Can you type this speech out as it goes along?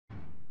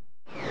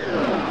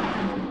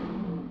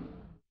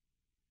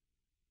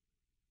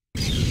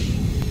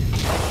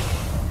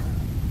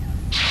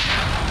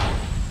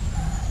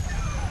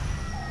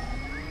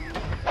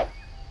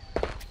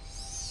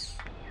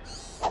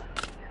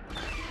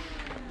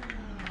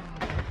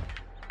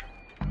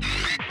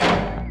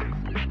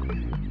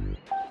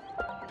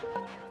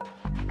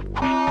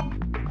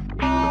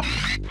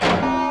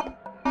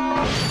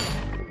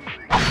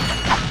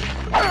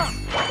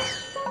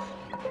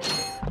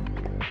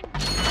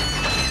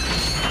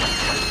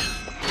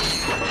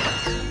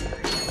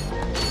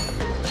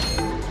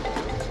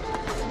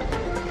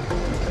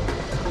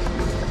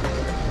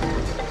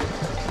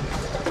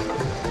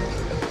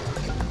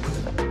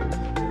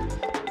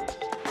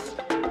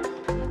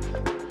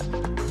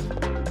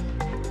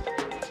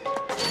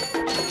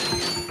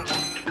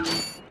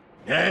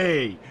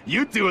Hey,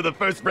 you two are the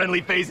first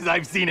friendly faces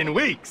I've seen in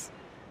weeks.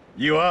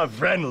 You are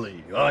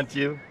friendly, aren't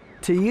you?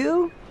 To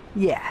you,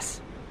 yes.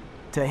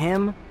 To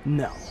him,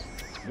 no.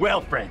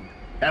 Well, friend,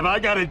 have I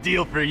got a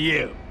deal for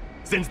you.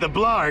 Since the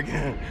Blarg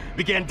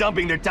began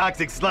dumping their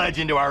toxic sludge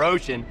into our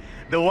ocean,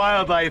 the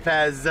wildlife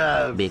has,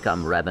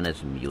 Become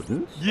ravenous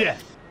mutants? yeah,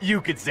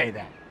 you could say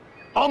that.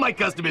 All my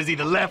customers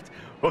either left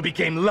or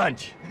became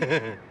lunch.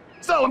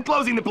 So I'm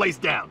closing the place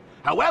down.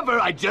 However,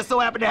 I just so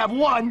happen to have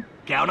one,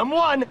 count 'em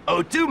one,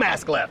 O2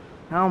 mask left.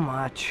 How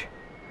much?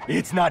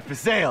 It's not for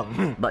sale.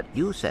 But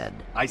you said...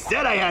 I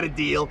said I had a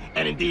deal,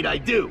 and indeed I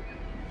do.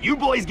 You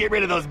boys get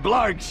rid of those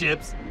Blarg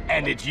ships,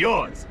 and it's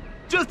yours.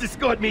 Just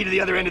escort me to the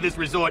other end of this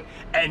resort,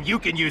 and you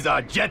can use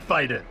our jet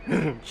fighter.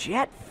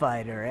 Jet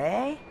fighter,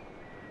 eh?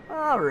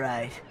 All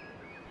right.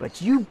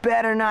 But you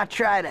better not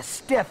try to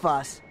stiff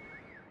us.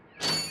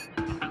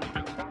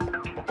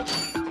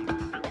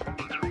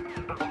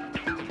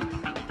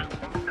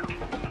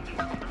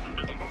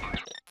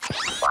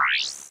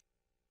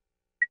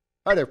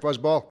 Hi there,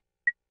 Fuzzball.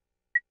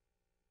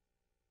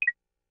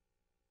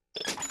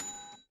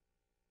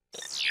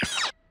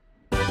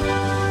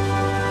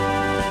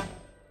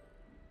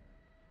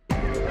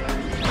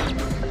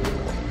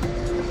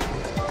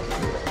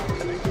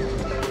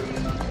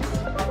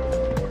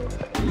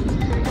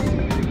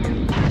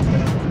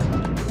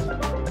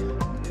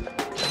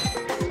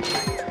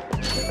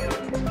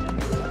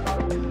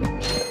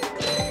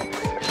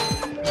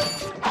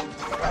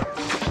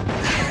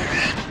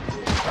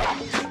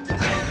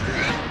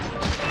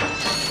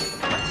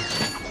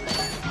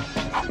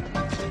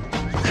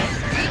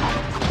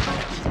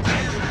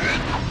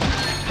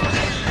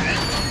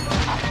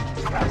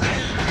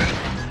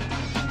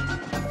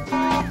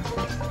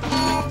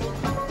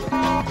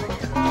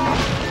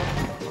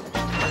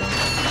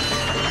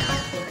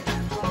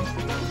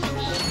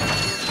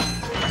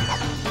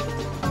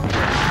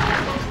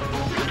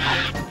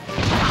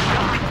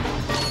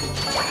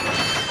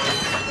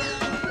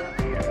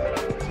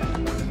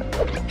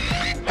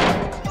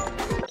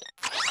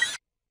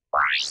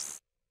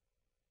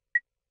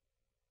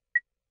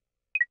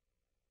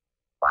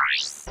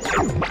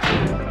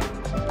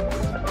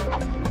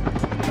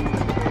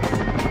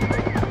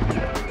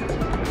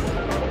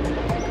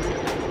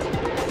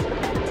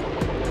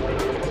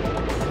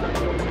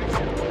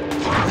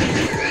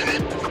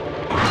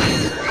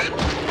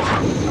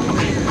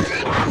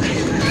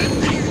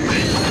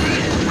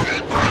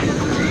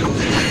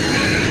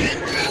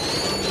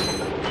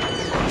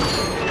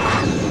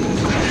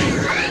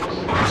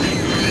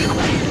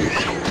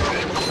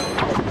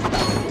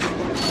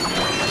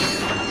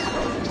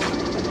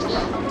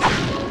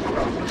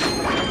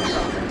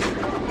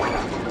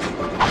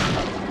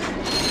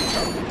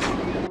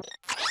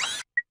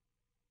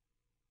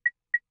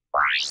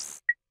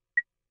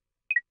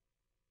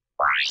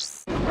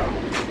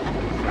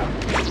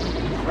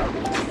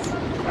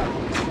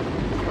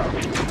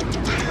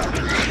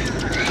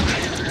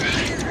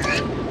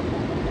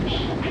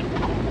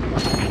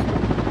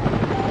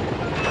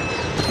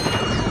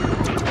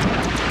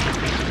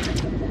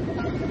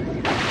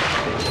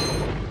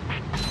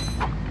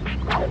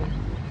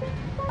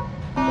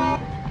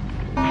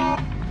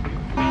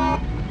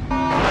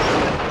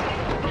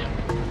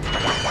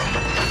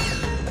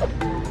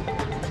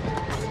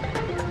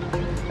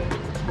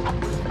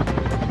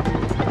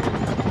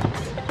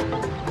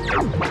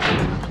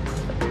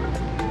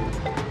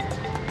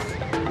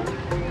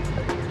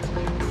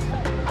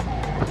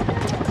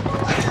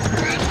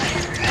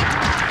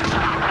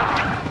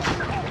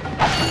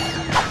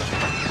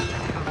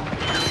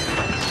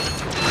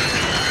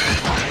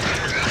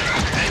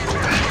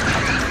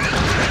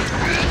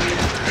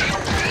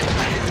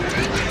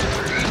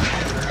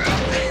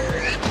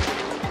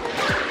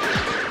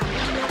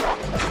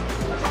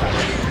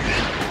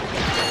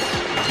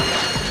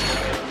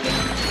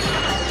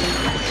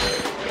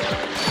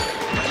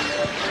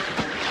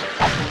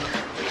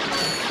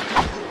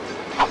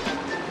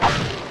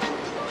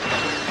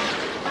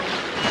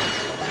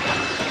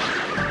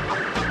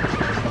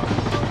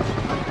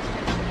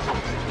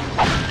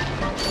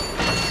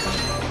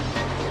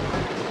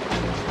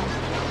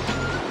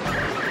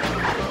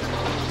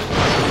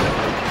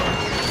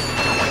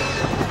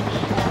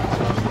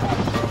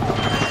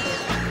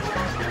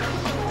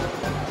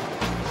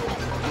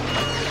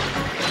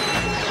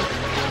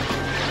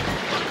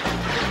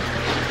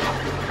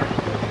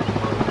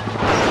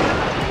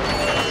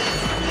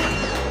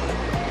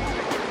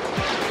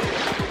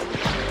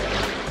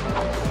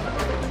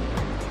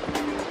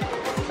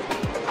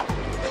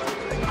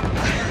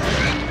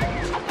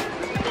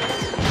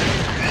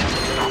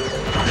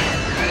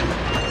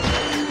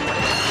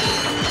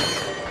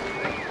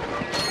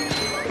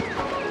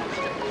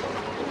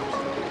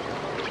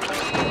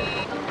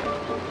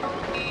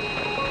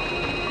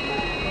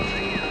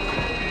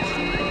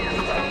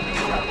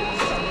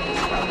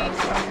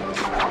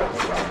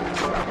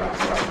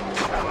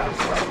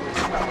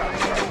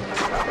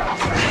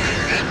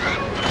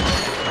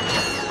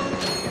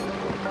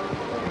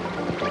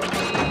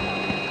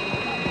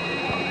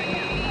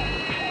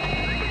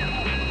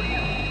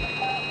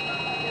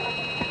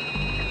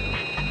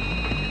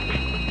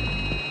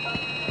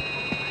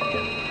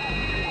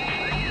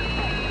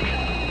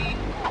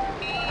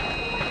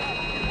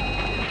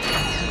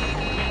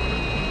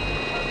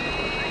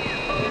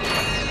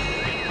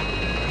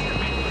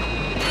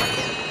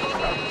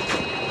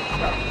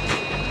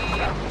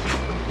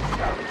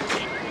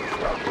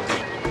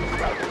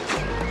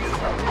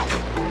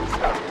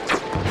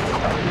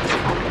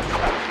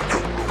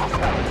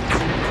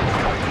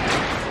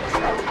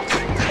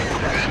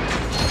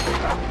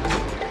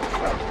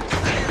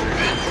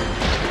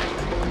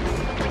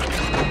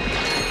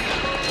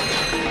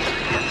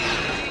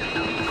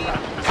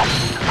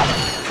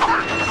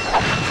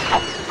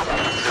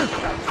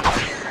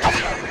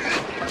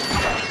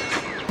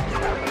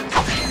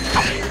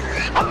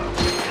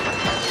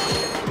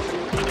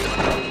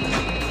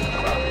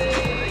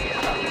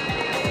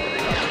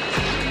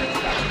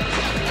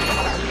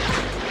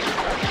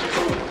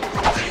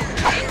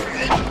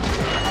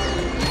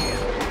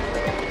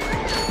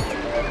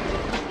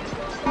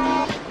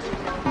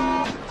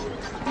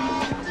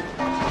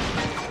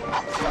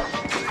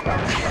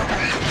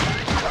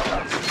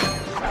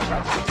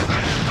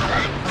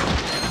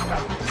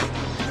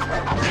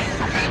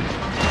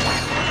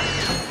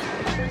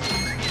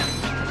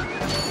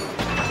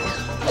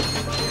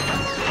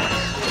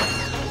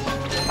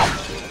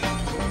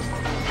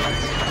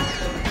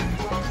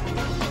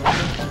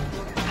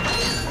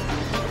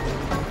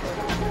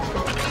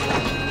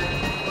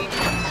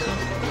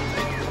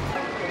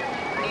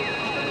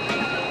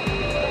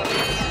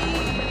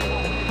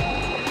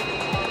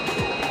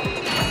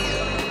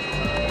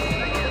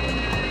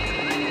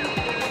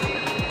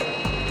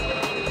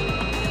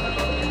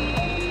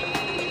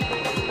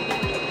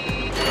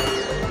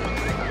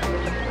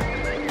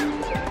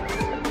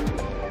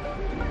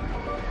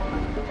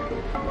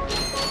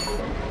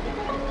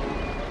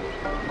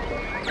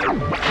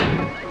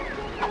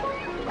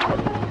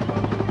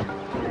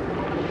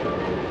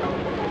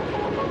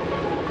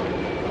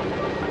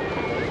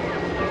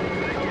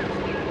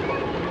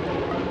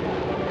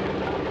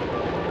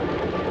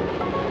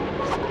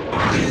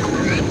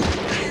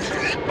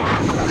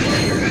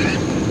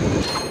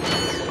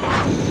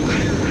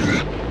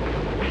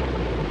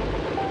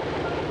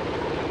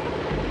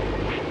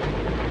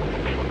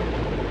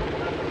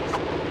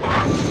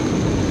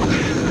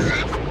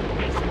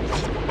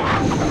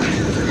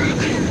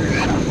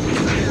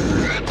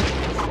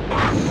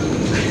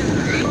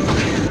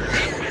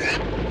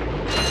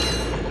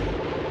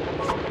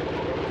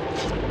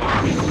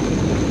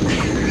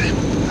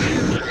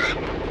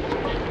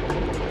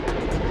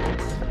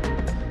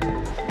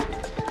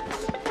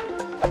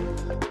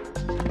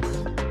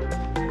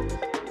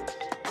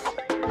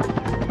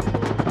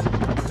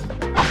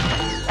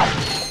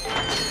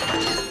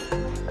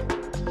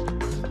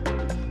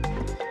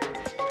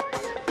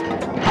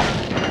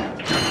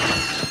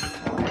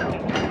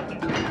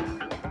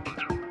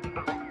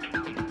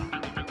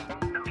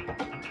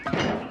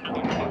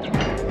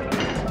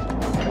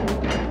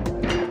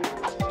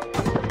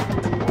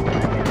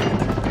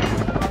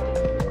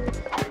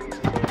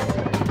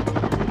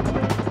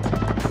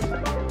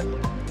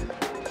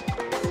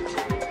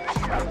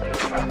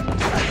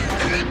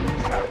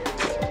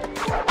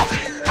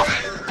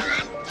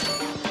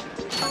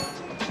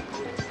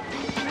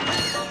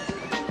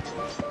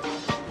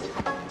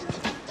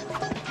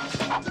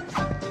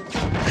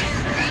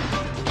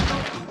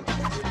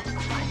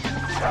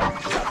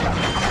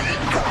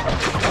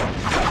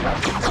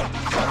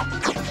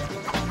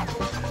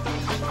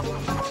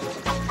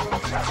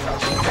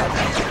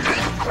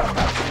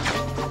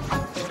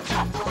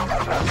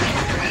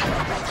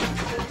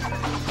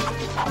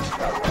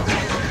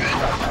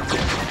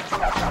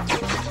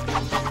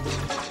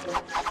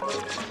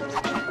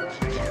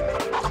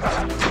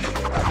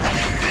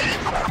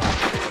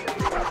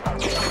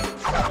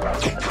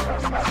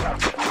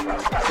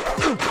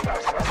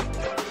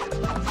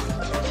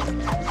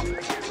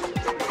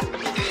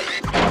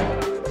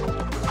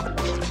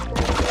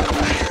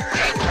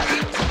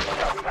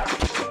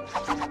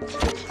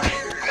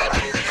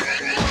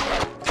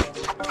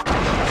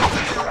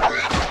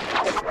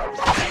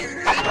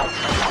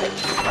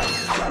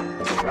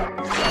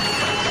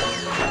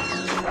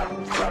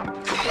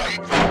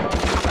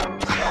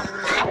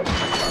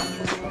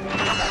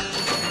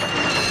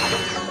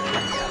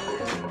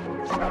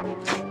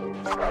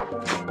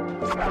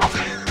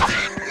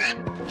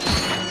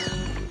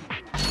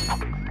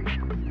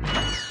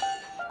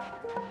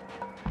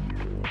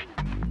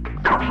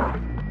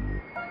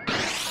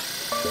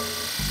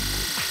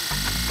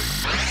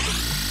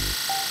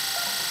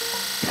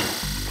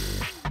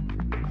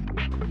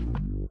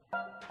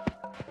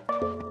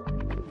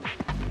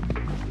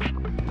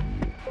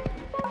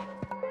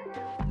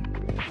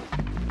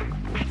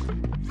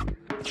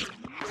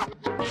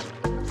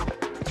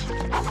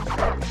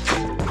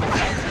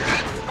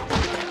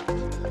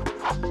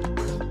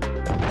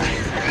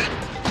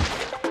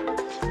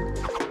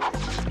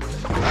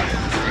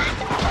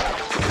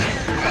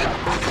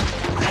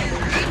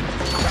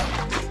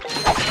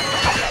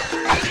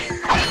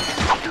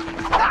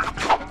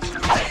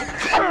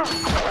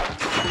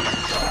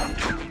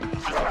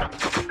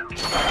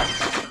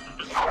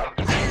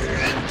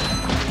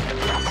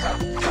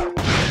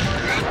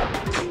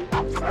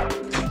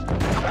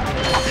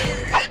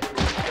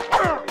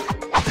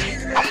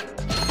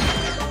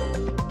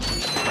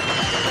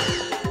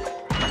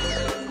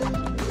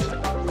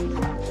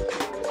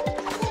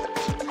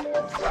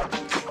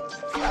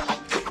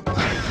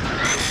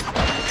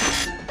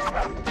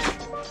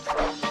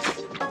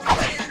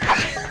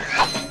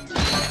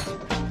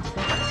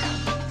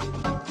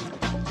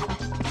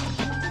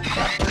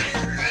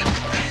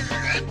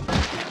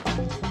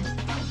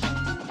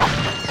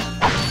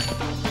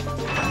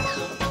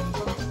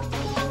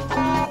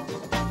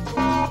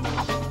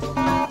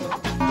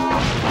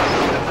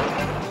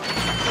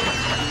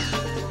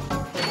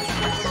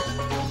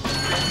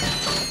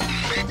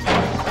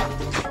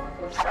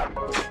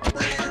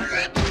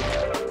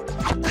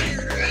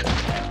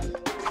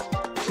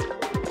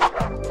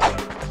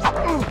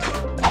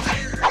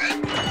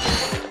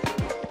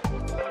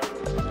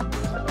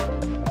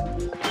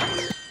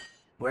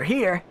 We're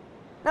here.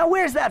 Now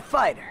where's that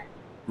fighter?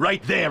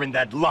 Right there in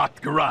that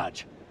locked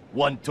garage.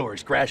 One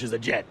tourist crashes a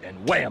jet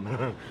and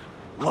wham!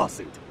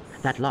 Lawsuit.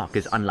 That lock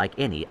is unlike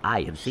any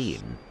I have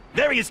seen.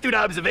 Very astute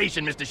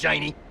observation, Mr.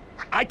 Shiny.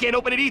 I can't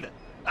open it either.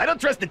 I don't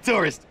trust the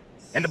tourist,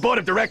 and the board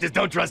of directors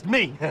don't trust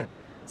me.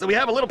 So we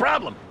have a little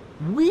problem.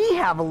 We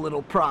have a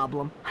little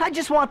problem. I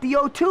just want the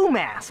O2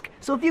 mask.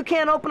 So if you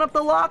can't open up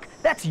the lock,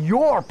 that's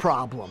your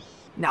problem.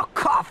 Now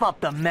cough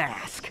up the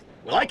mask.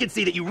 Well, I can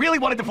see that you really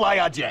wanted to fly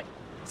our jet.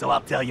 So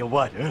I'll tell you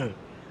what.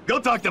 Go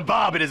talk to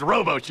Bob at his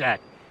Robo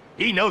Shack.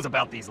 He knows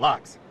about these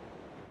locks.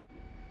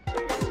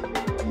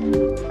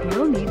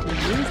 You'll need to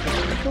use the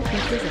special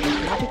features of the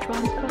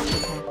Gadgetron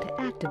Thruster Pack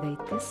to activate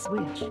this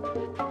switch.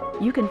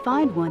 You can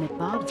find one at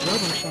Bob's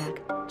Robo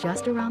Shack,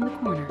 just around the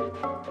corner.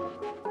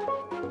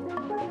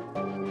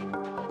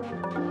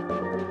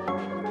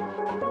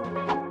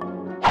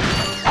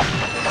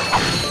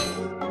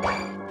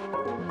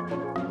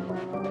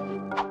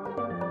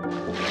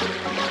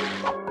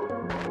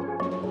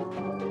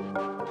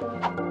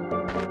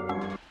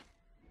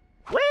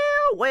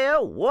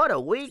 Well, what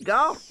have we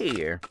got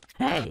here?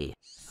 Hey,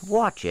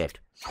 watch it.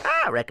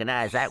 I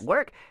recognize that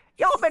work.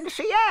 Y'all been to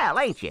see Al,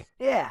 ain't you?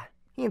 Yeah,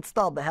 he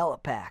installed the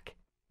helipack.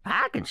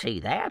 I can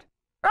see that.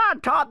 I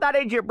taught that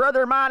idiot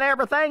brother of mine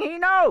everything he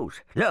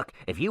knows. Look,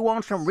 if you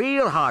want some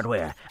real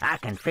hardware, I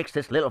can fix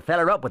this little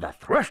feller up with a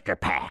thruster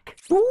pack.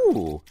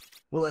 Ooh.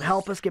 Will it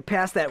help us get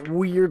past that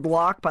weird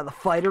lock by the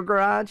fighter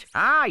garage?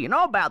 Ah, you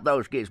know about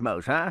those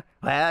gizmos, huh?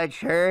 Well, it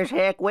sure as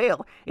heck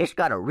will. It's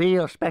got a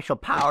real special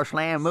power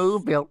slam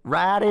move built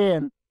right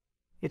in.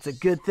 It's a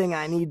good thing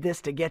I need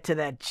this to get to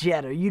that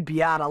jet, or you'd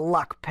be out of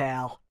luck,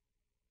 pal.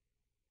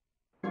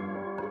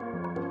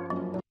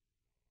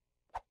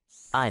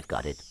 I've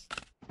got it.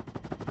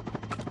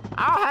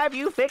 I'll have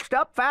you fixed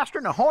up faster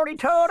than a horny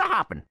toad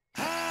a-hoppin'.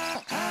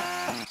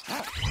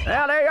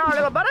 Well, there you are,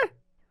 little buddy.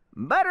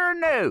 Better than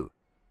new.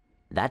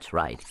 That's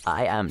right.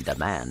 I am the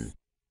man.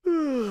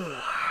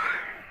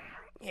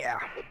 Yeah,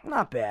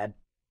 not bad.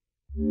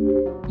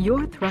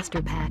 Your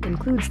thruster pack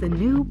includes the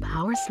new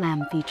Power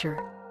Slam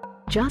feature.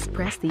 Just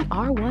press the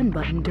R1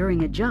 button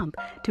during a jump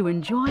to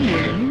enjoy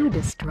your new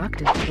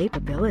destructive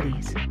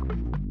capabilities.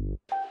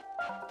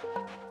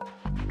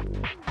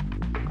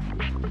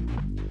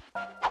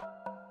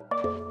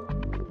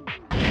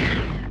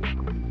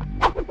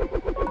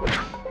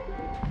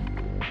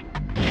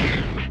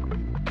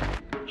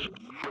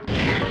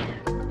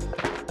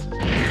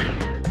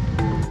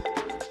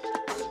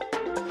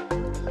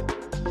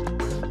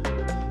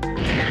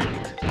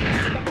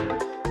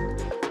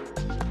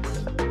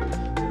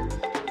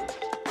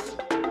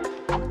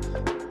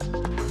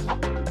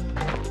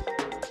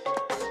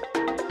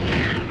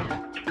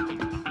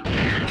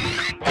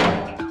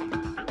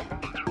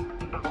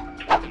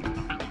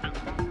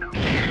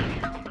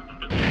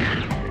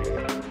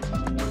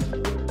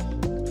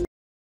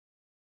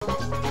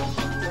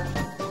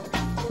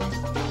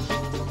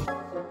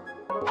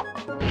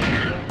 Press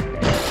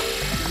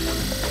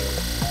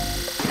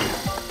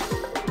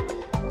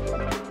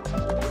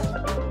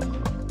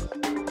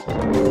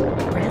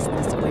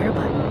the square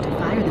button to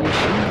fire the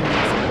machine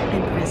guns,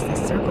 and press the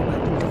circle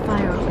button to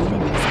fire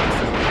homing missiles.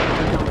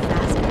 To go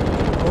faster,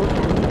 hold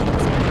down the X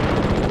button.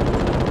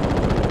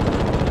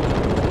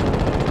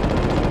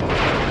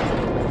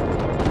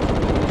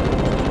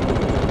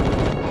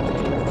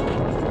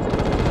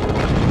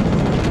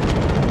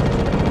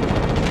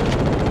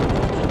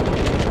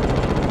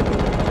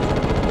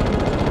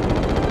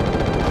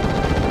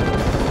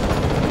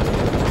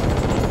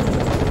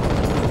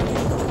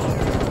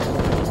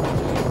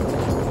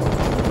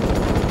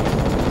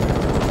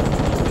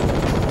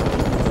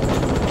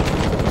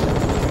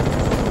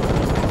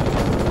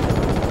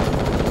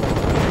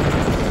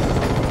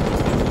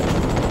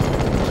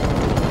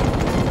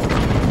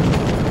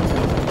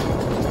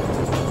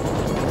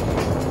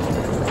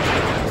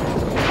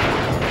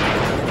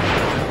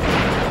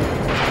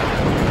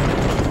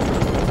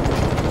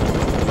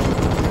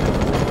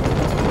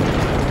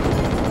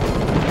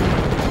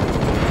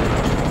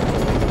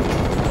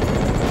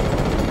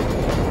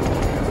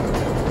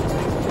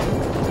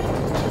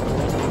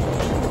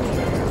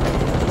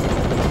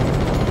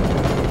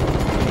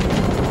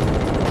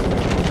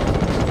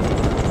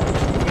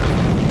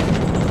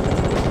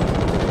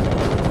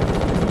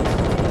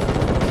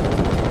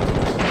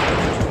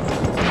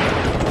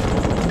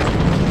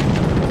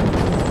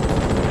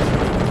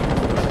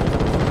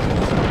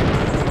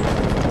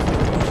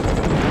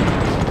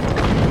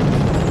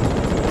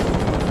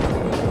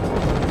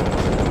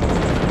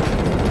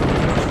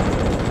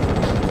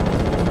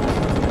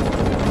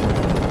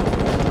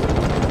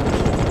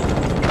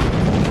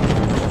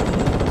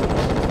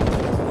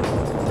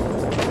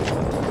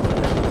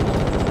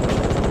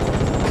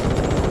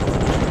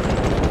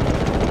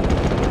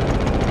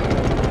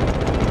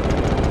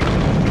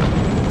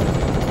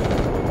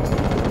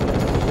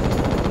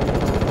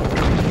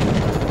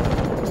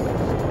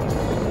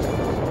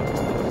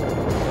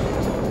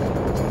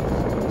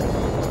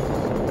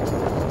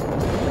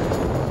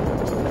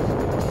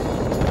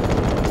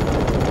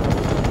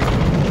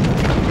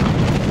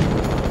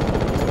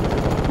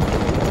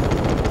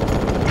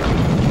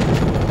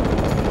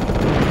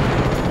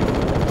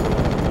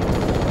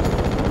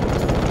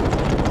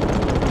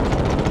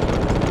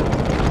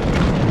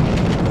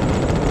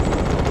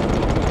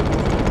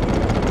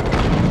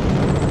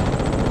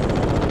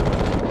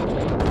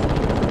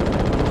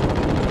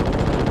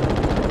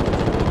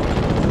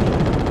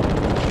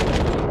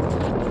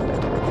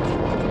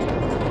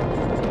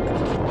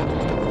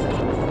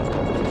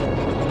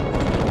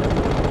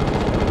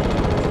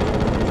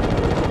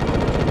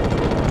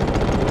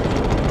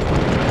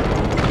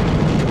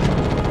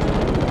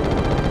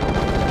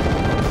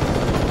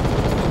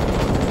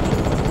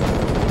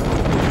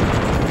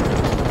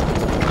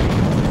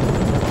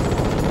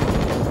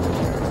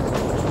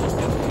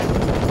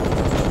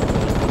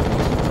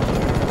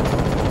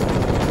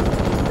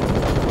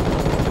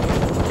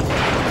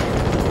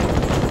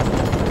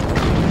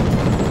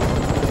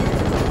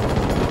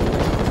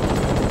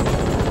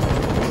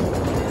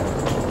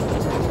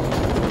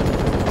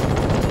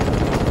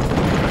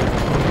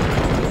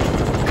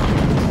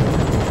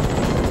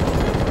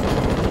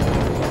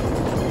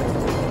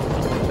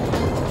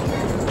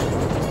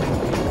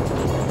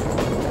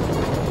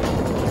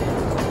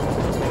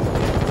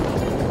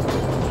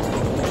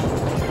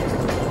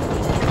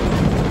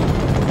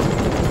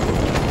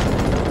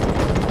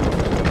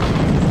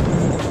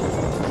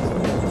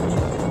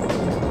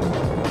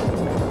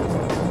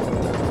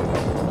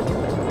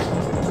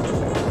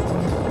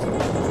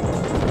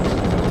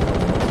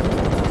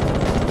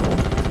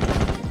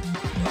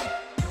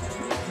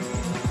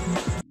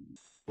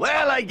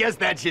 I guess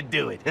that should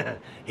do it.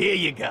 Here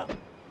you go.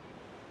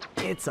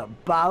 It's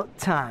about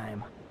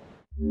time.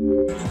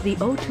 The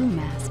O2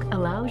 mask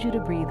allows you to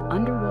breathe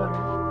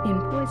underwater, in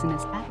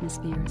poisonous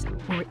atmospheres,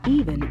 or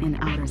even in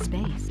outer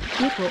space.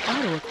 It will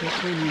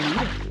auto-equip when you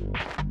need it.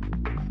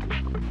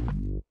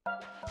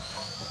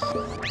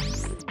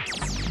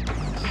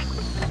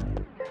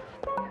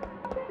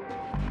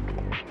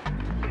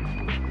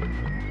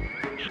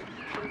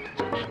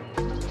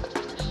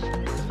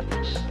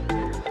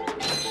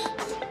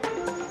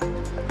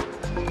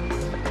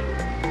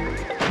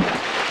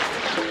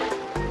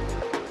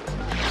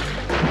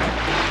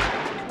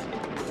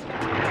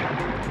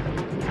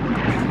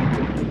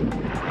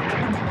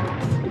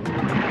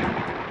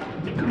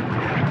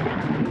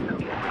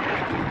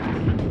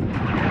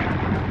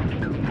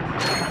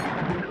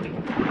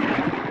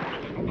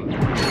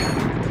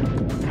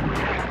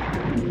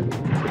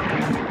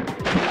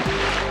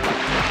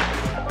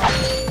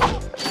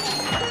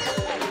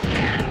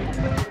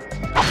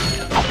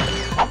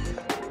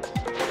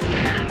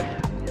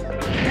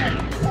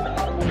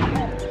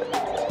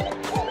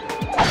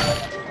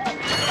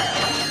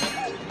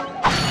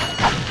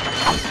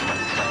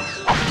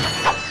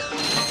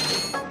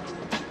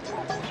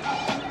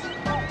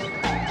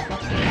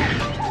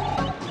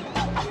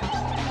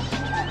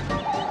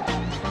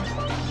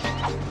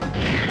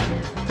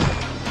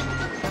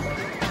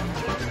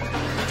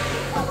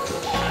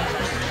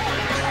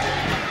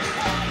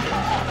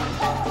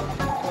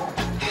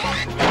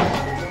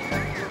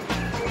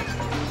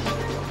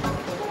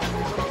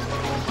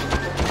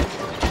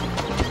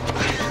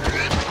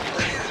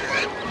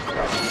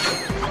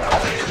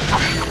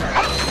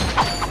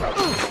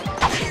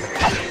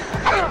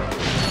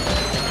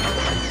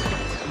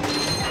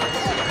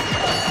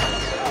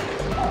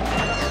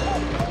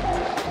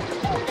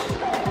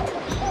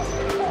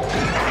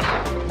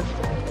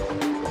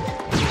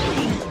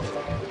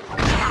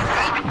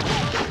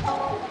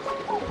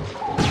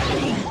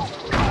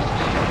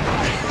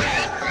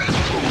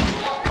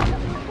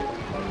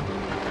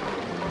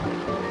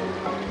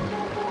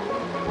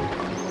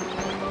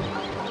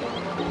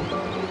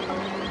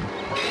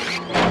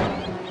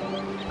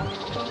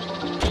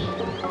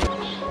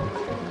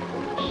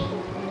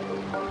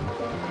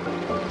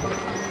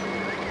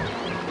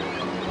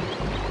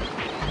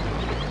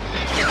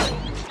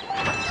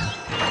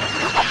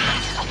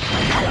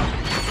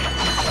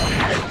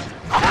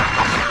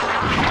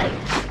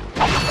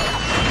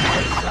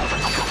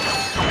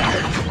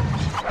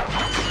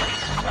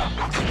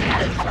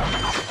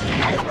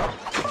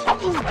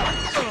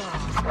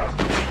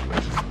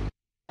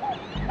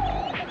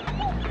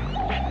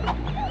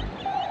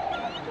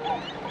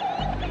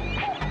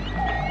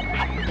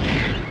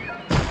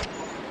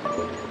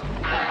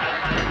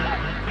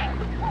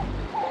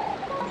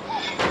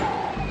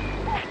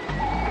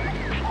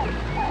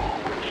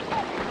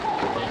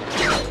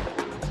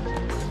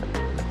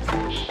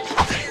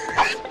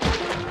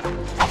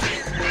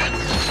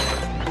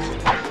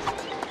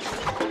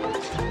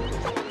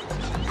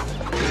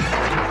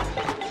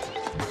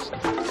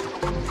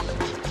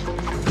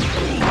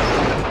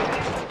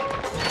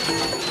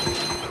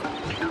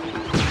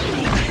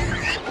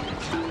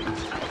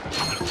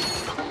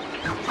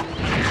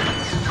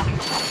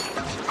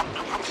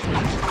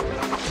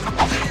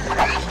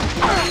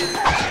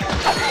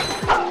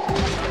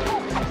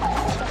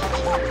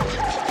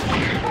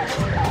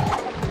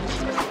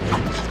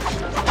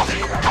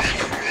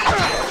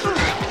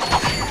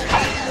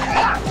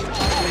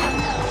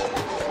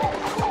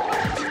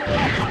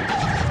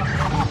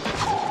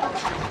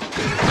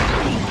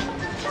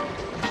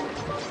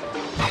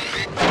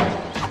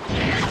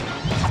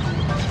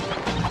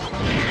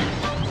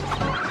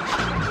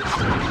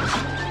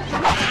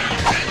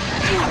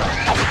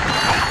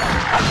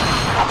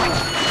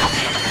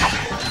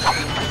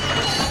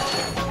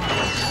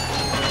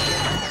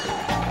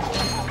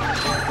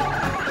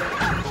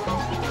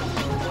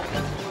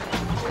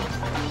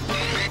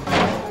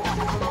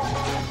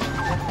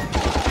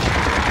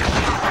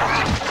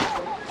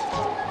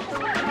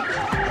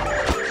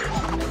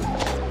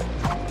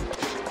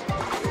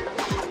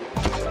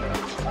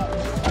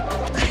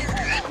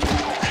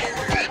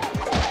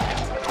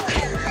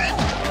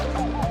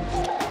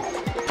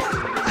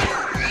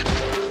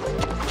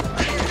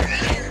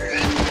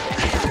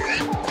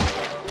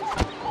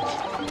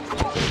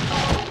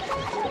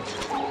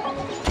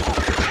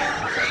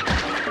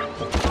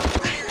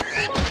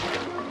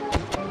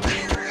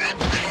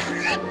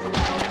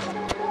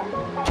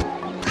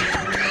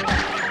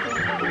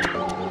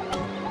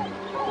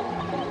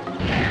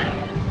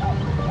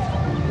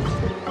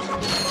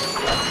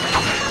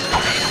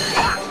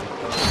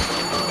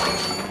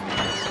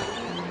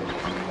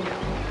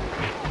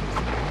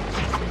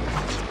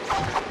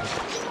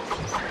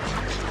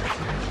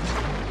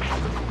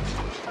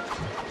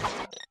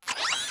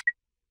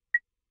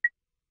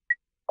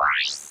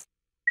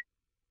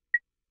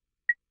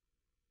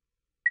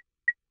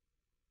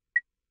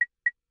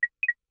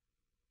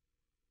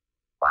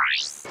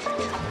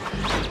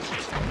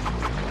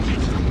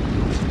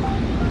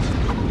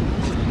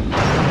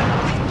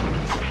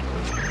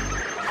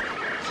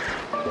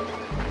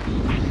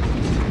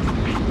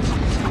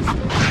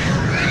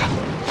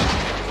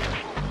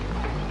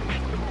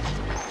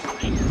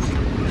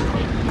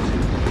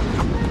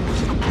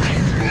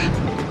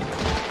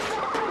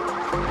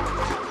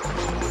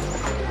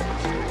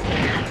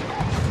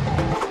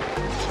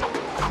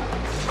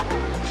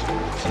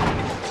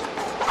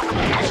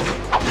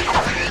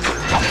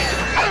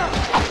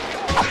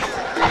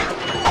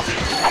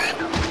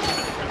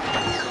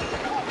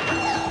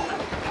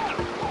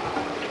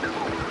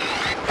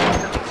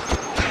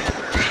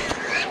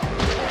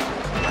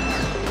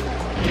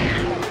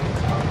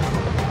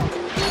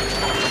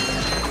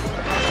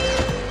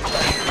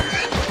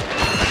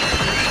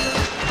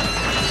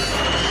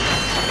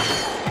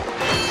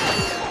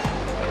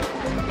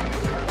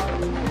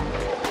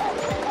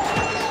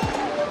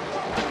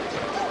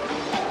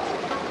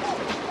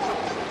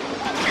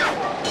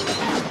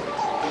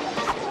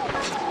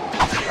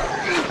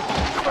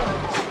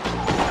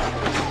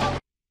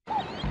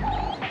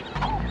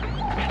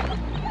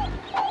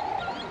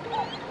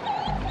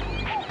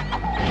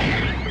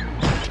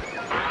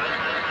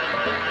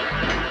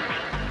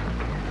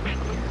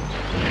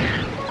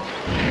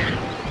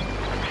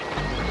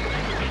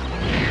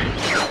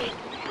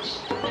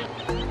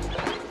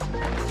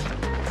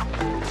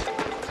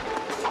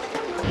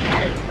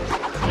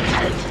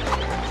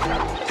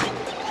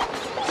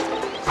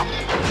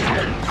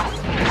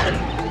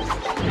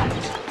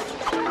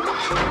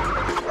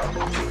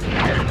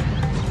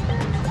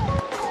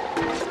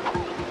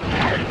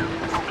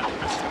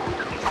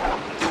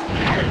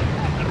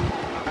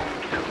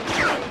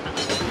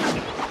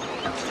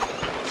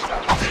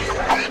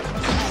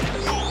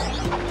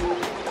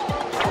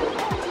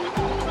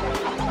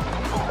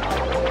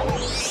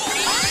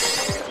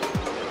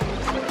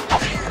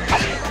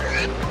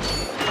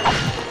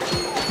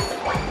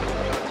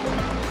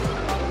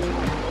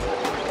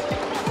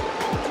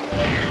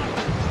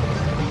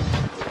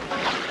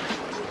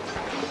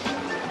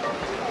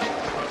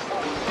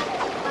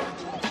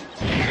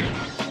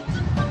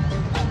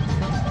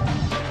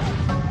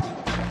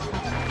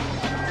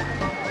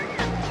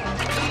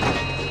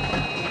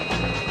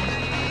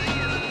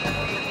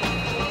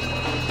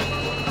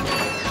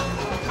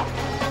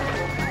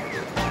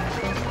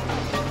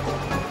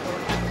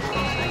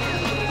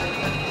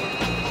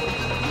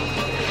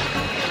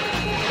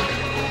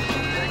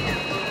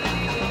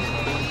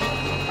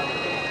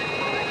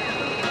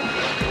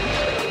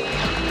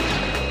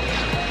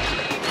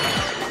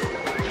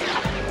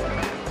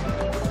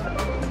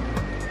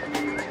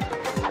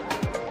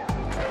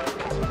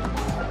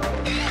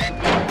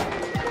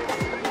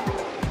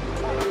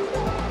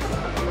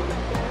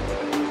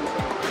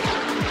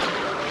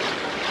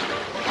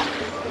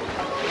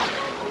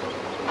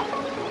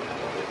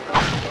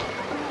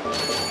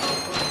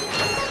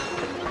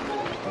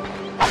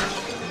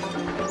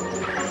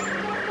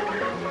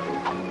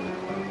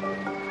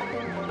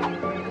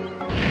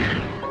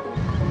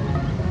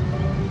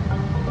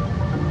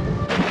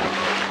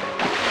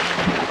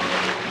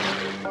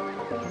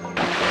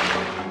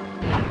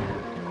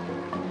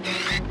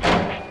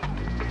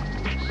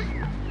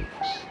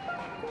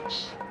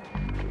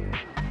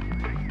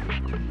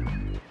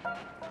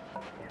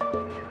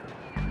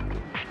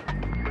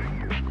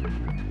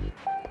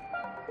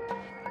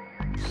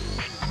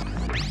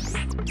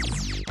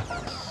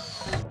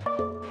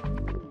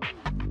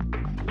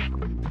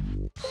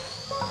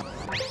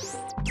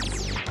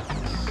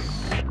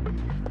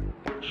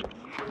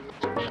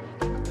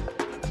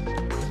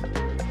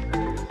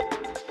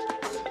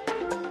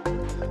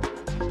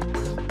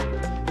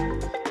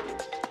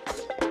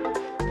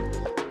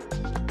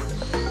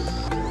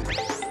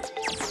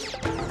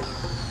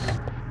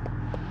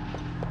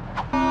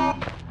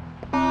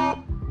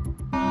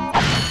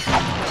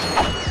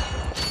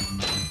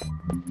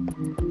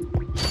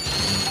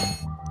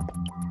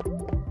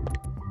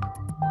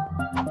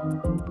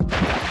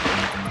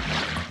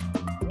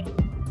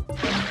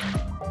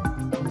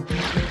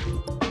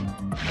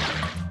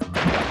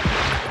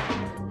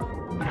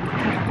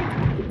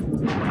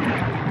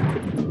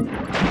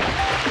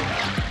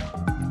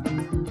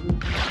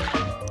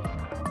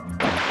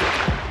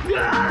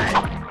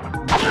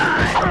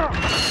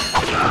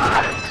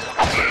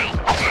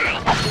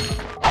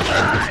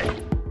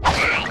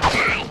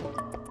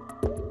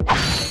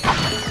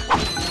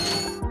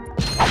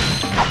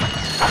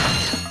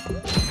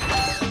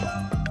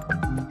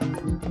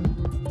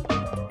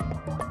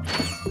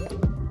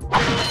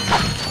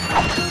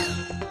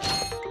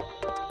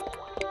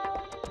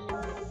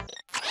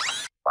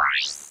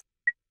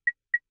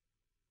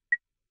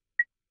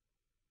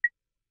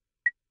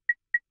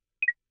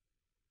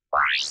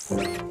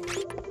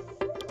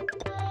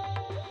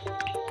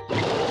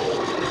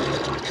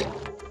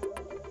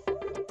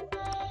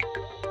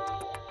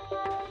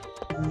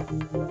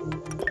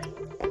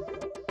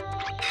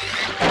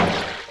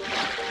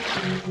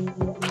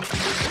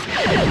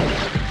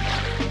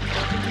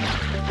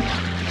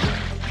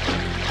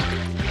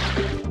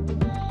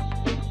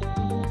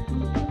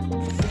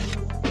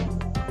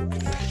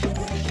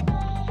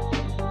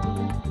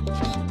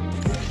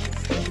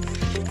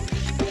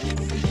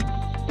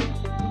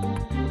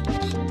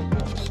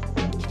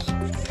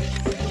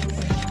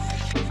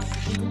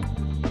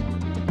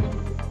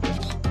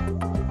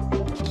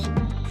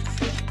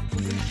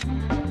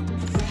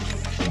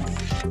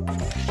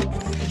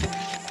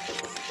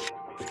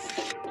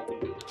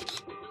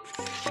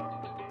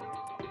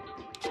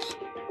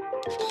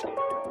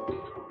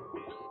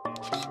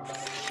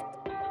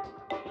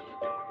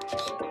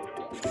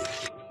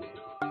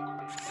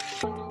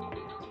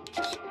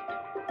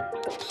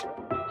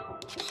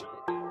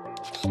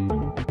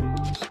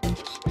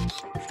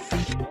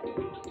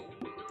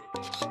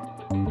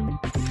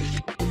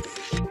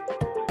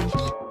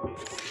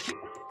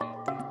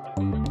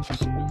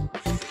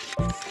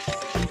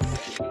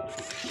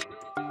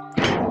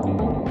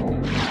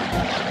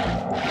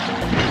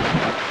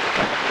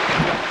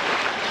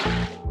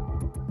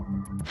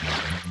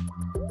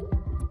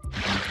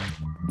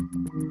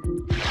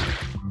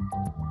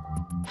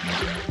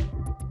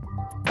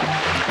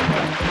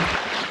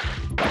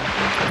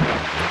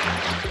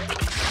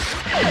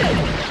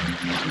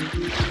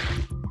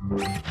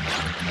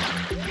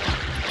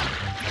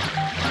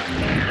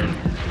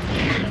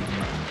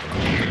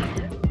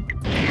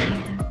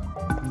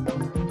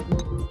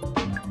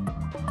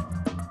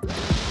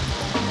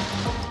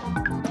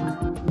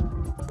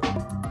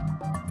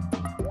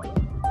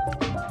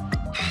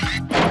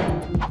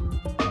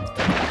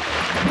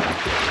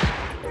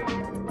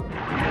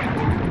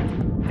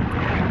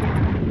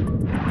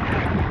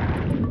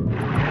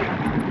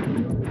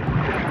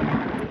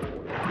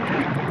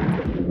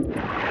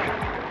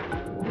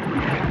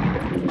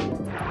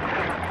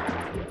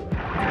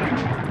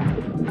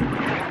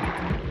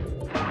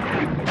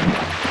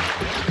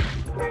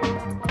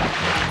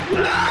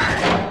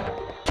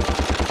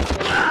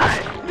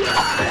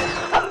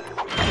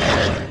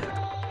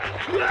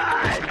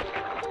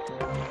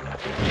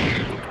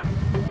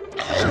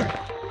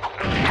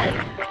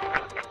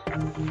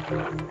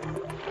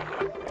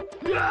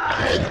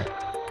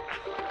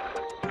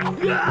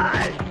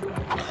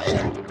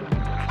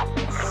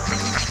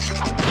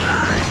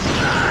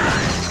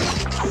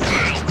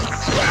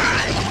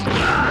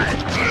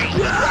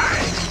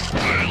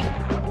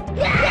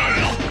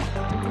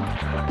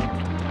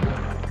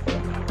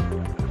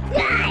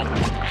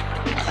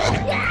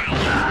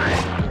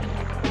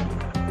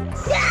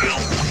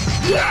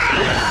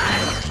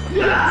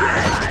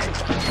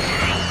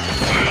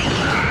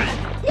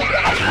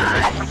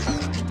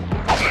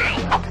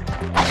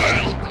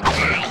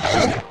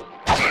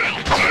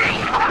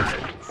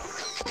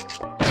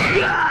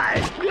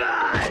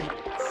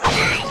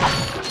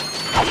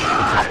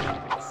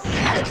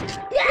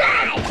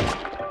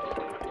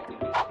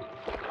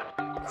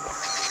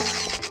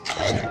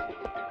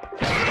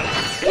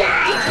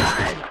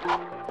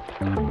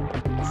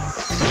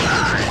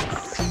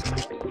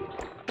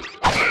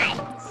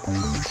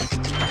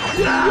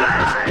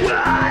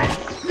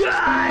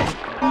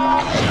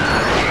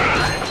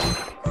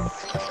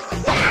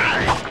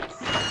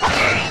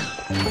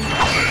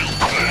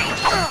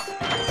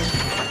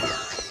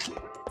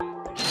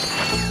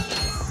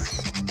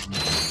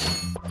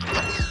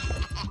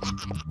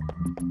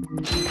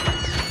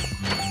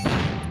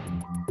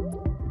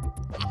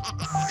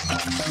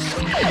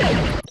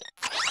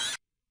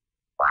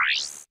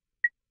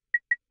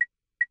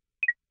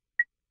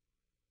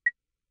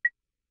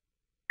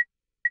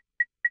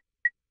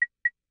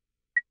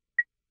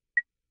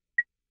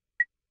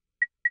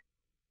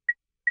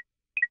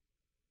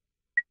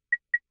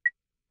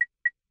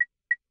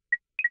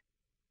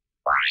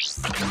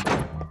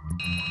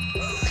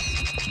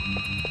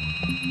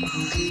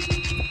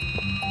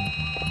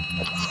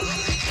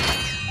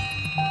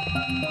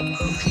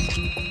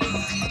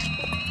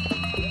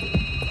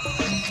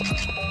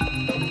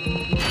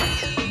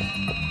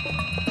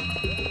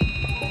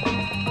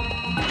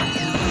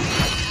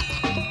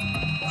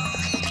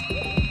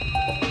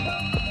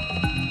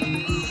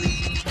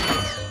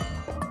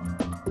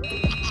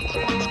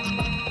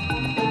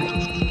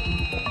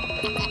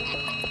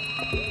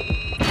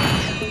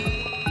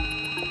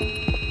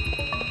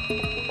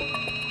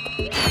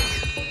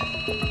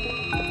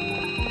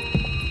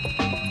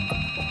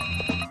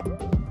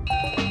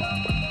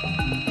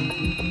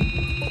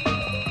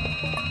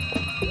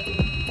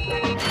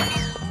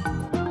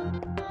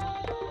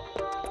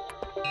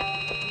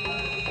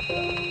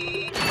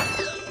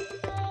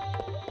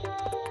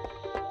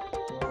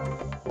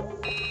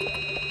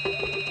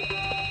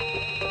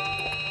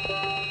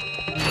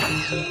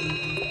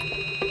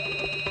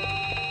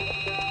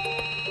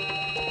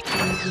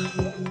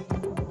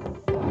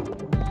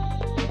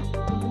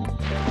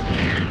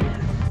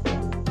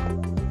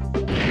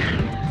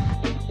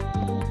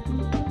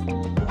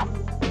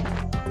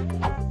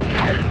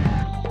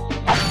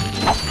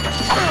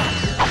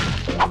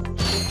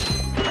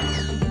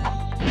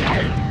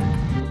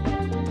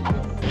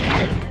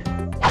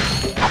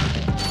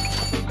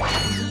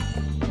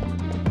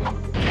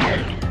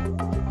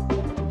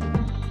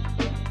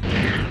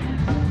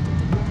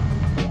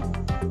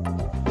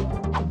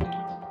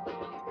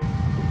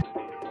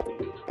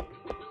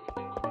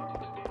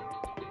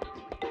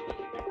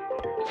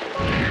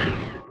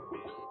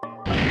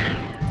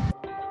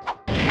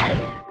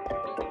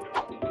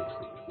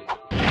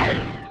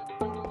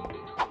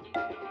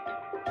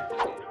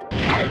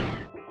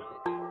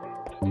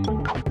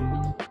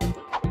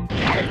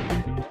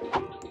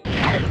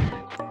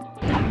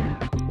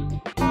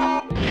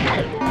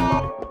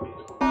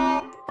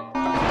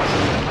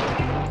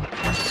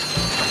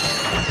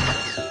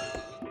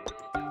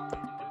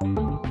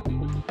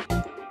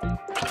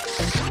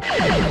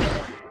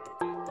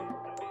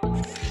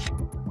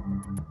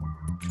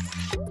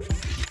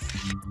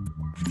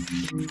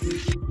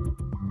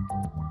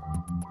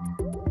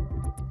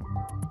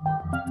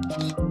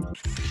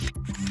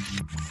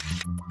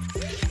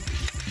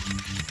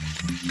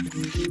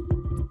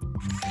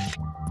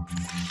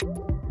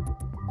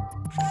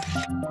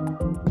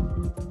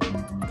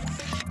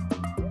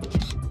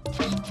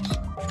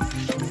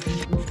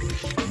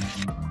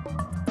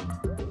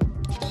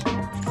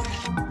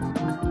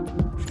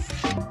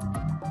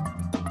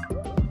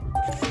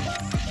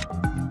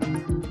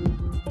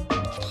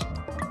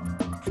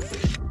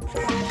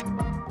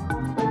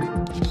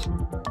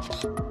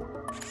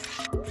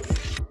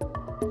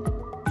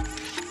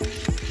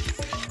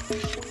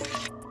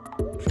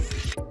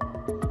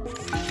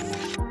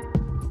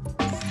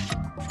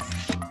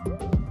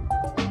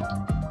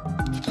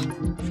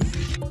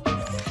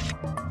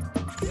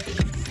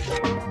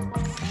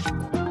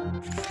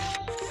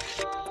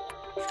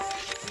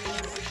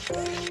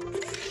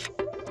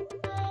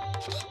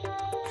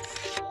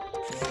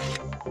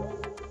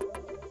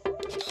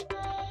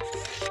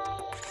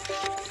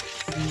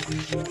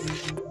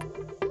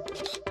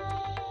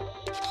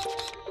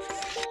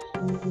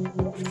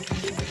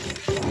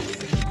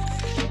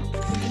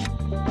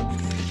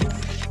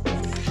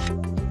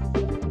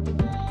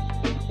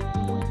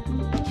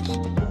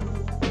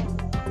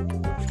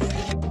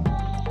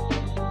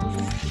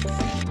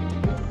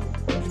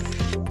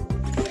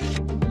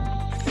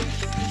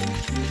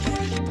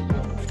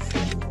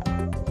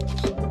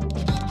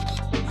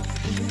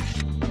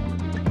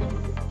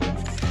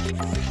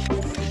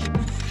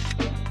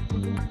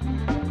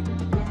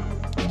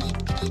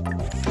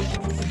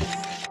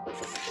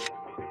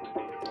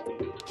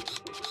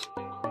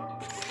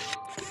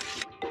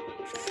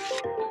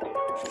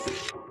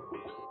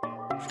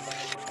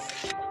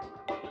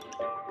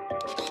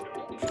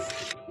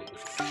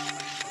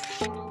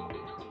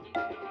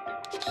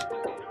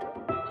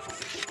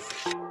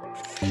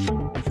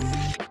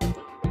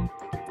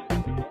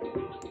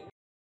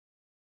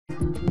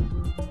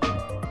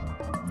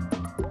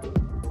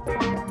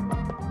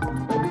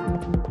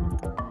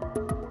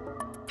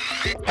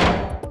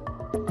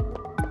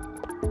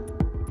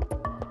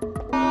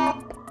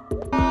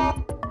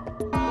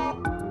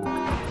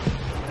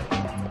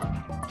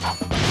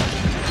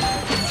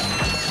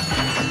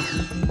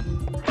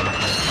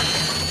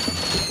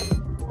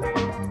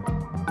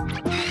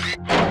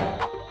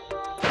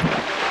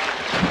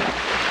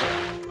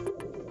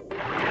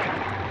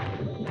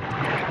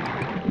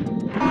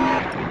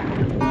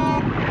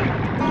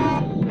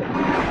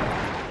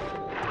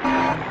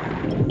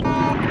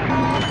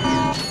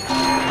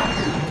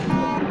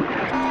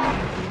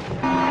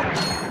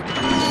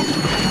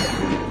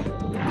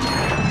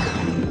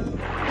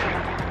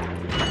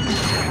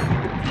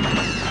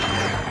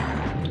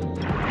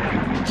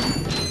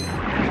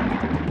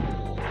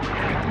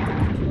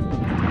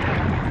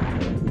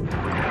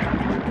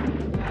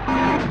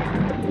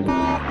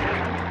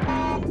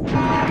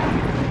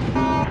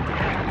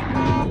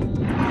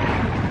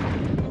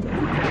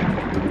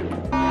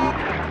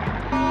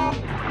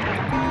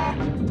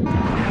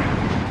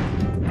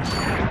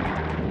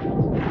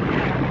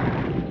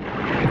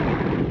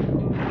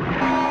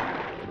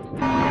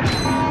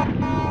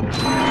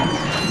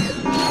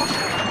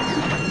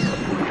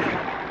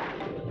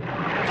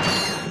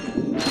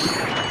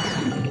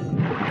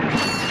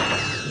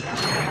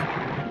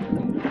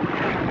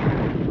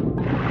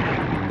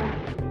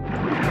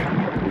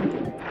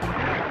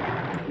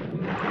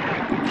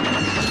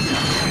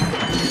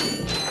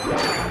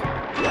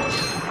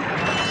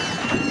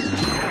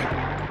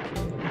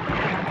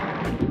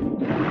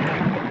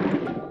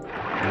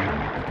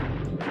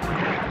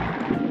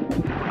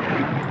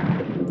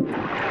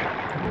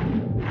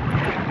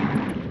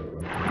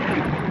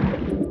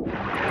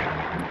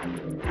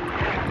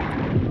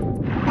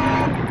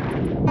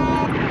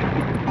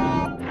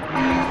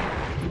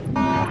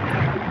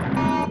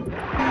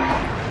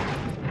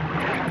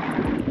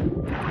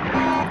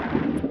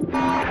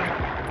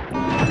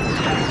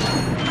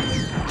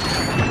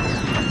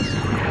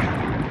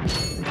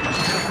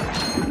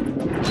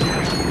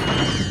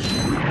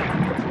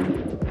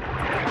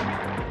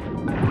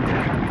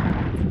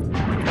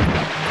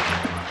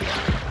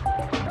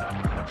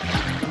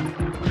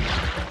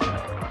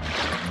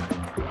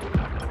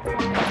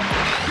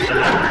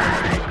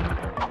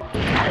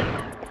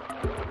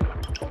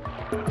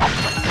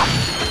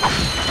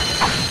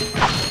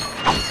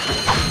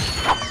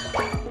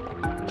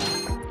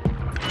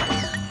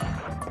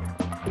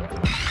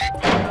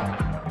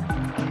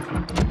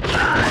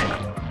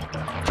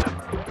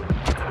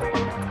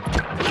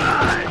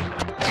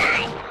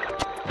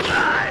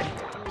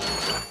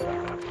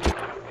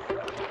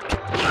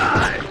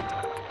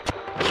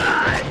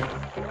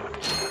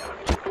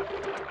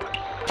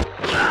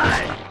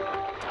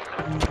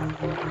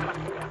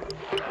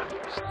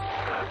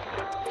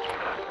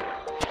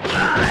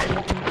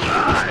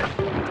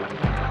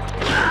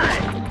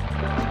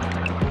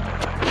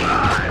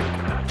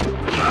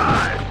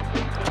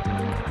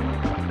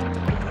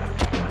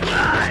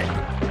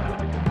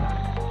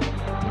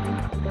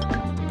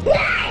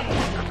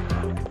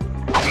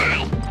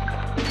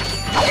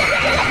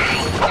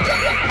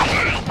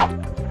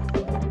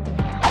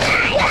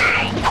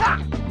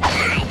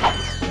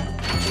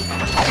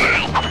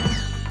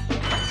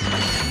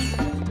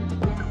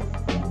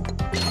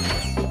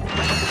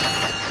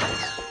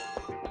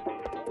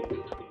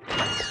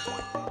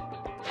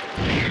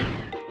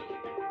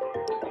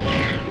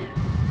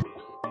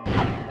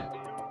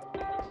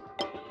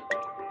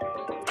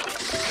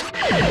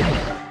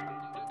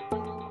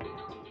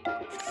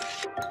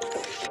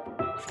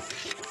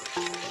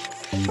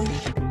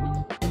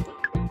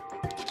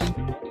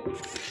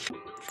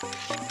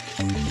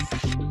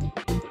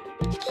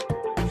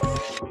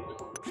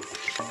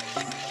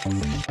 Hey,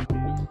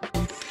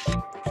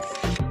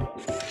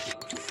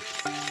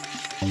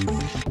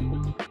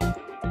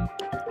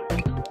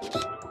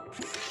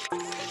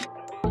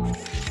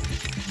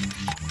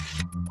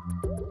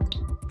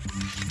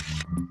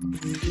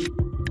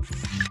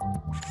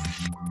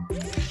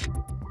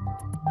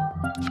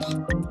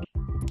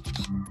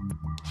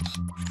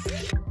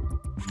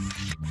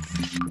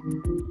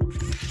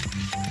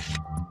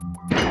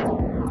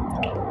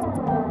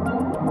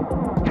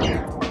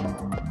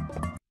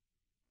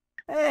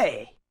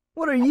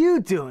 what are you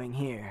doing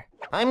here?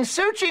 I'm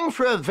searching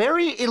for a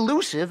very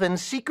elusive and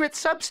secret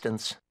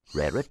substance.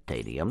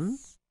 Raritanium?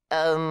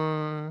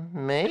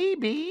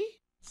 Maybe?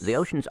 The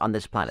oceans on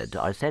this planet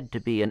are said to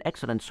be an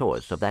excellent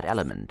source of that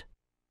element.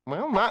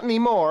 Well, not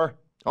anymore.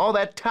 All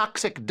that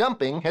toxic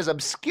dumping has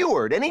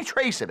obscured any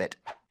trace of it.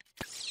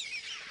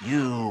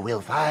 You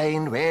will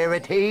find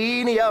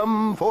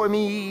Raritanium for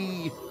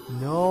me.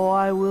 No,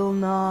 I will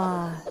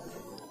not.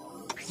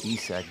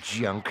 Piece of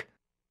junk.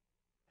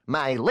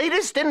 My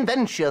latest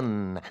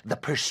invention, the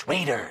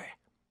Persuader.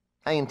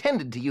 I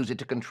intended to use it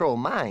to control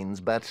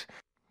minds, but,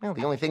 well,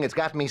 the only thing it's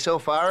got me so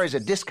far is a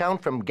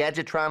discount from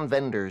Gadgetron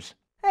vendors.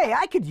 Hey,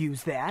 I could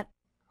use that.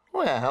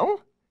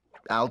 Well,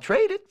 I'll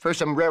trade it for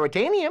some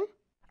Raritanium.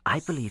 I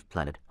believe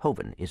planet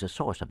Hoven is a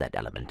source of that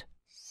element.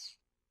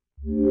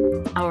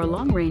 Our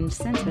long-range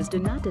sensors do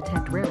not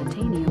detect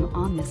raritanium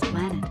on this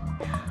planet.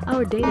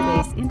 Our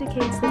database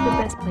indicates that the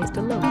best place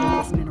to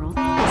locate this mineral is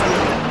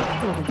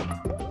on Hoven.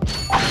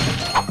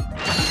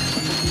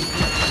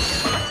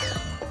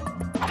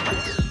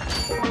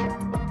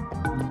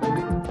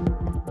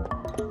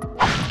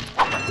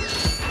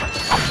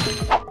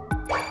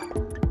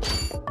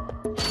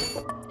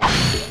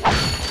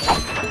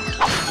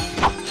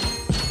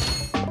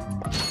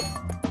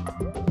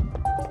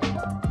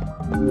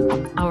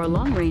 Our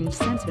long-range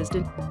sensors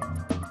do...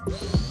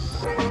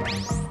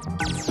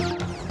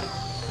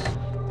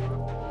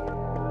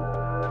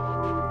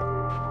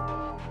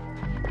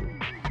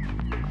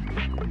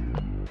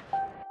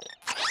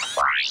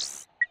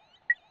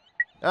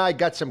 I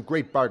got some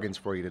great bargains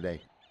for you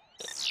today.